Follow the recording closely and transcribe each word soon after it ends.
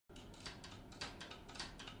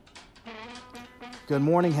Good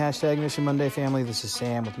morning, hashtag Mission Monday family. This is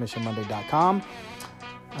Sam with MissionMonday.com.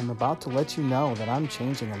 I'm about to let you know that I'm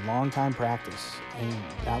changing a long-time practice. And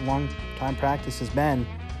that long-time practice has been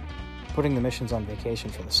putting the missions on vacation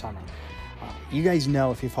for the summer. You guys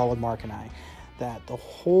know, if you followed Mark and I, that the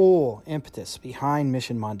whole impetus behind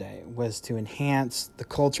Mission Monday was to enhance the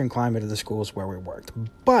culture and climate of the schools where we worked.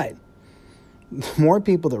 But the more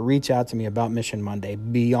people that reach out to me about Mission Monday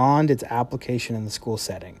beyond its application in the school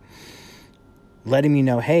setting, letting me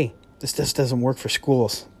know, hey, this just doesn't work for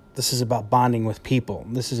schools. This is about bonding with people.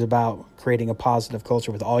 This is about creating a positive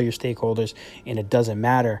culture with all your stakeholders, and it doesn't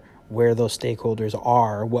matter where those stakeholders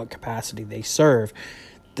are or what capacity they serve.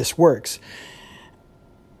 This works.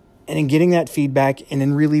 And in getting that feedback and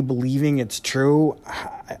in really believing it's true,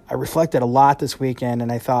 I reflected a lot this weekend,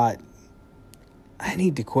 and I thought, I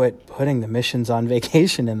need to quit putting the missions on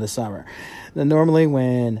vacation in the summer. Then normally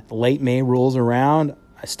when late May rolls around,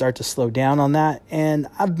 I start to slow down on that, and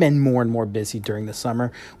I've been more and more busy during the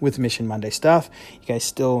summer with Mission Monday stuff. You guys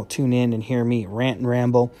still tune in and hear me rant and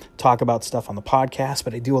ramble, talk about stuff on the podcast,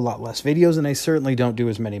 but I do a lot less videos, and I certainly don't do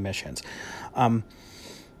as many missions.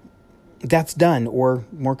 That's done, or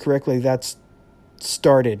more correctly, that's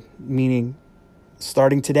started, meaning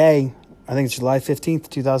starting today, I think it's July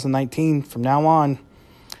 15th, 2019, from now on,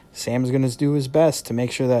 Sam's going to do his best to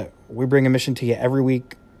make sure that we bring a mission to you every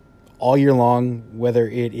week, all year long, whether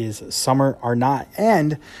it is summer or not.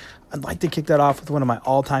 And I'd like to kick that off with one of my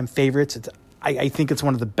all-time favorites. I think it's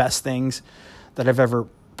one of the best things that I've ever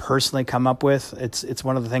personally come up with. It's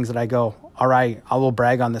one of the things that I go, all right, I will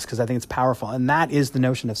brag on this because I think it's powerful. And that is the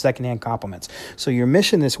notion of secondhand compliments. So your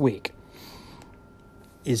mission this week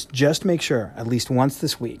is just make sure, at least once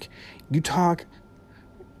this week, you talk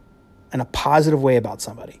in a positive way about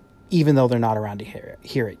somebody, even though they're not around to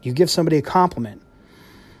hear it. You give somebody a compliment,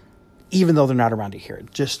 even though they're not around to hear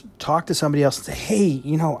it. Just talk to somebody else and say, hey,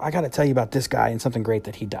 I got to tell you about this guy and something great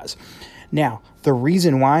that he does. Now, the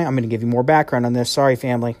reason why, I'm going to give you more background on this. Sorry,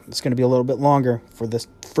 family. It's going to be a little bit longer for this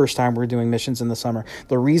first time we're doing missions in the summer.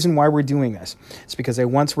 The reason why we're doing this is because I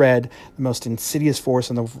once read the most insidious force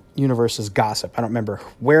in the universe is gossip. I don't remember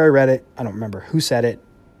where I read it. I don't remember who said it,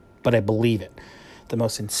 but I believe it. The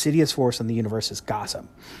most insidious force in the universe is gossip.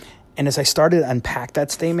 And as I started to unpack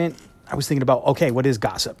that statement, I was thinking about, okay, what is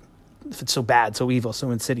gossip? If it's so bad, so evil, so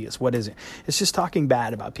insidious, what is it? It's just talking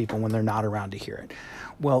bad about people when they're not around to hear it.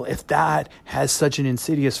 Well, if that has such an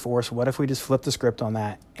insidious force, what if we just flip the script on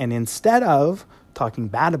that? And instead of talking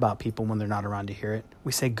bad about people when they're not around to hear it,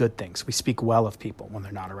 we say good things. We speak well of people when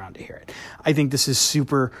they're not around to hear it. I think this is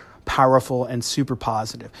super powerful and super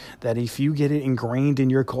positive, that if you get it ingrained in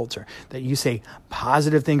your culture, that you say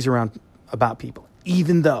positive things about people,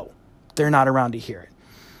 even though they're not around to hear it.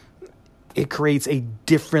 It creates a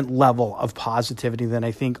different level of positivity than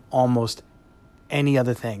I think almost any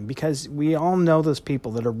other thing, because we all know those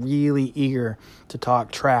people that are really eager to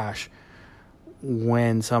talk trash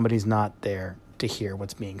when somebody's not there to hear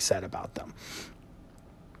what's being said about them.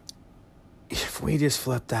 If we just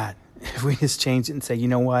flip that, if we just change it and say, you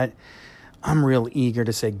know what, I'm real eager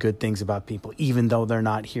to say good things about people, even though they're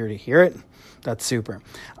not here to hear it, that's super.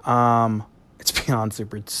 It's beyond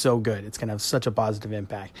super. It's so good. It's going to have such a positive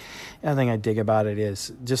impact. The other thing I dig about it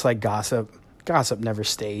is, just like gossip never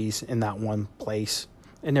stays in that one place.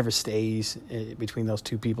 It never stays between those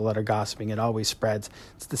two people that are gossiping. It always spreads.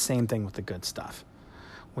 It's the same thing with the good stuff.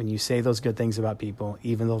 When you say those good things about people,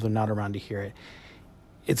 even though they're not around to hear it,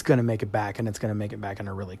 it's going to make it back, and it's going to make it back in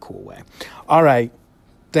a really cool way. All right.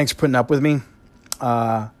 Thanks for putting up with me.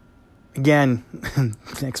 Again,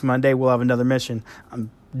 next Monday we'll have another mission.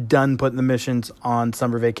 I'm done putting the missions on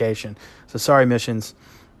summer vacation. So sorry, missions.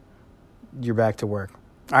 You're back to work.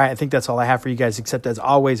 All right, I think that's all I have for you guys, except as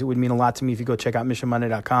always, it would mean a lot to me if you go check out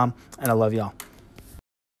missionmonday.com, and I love y'all.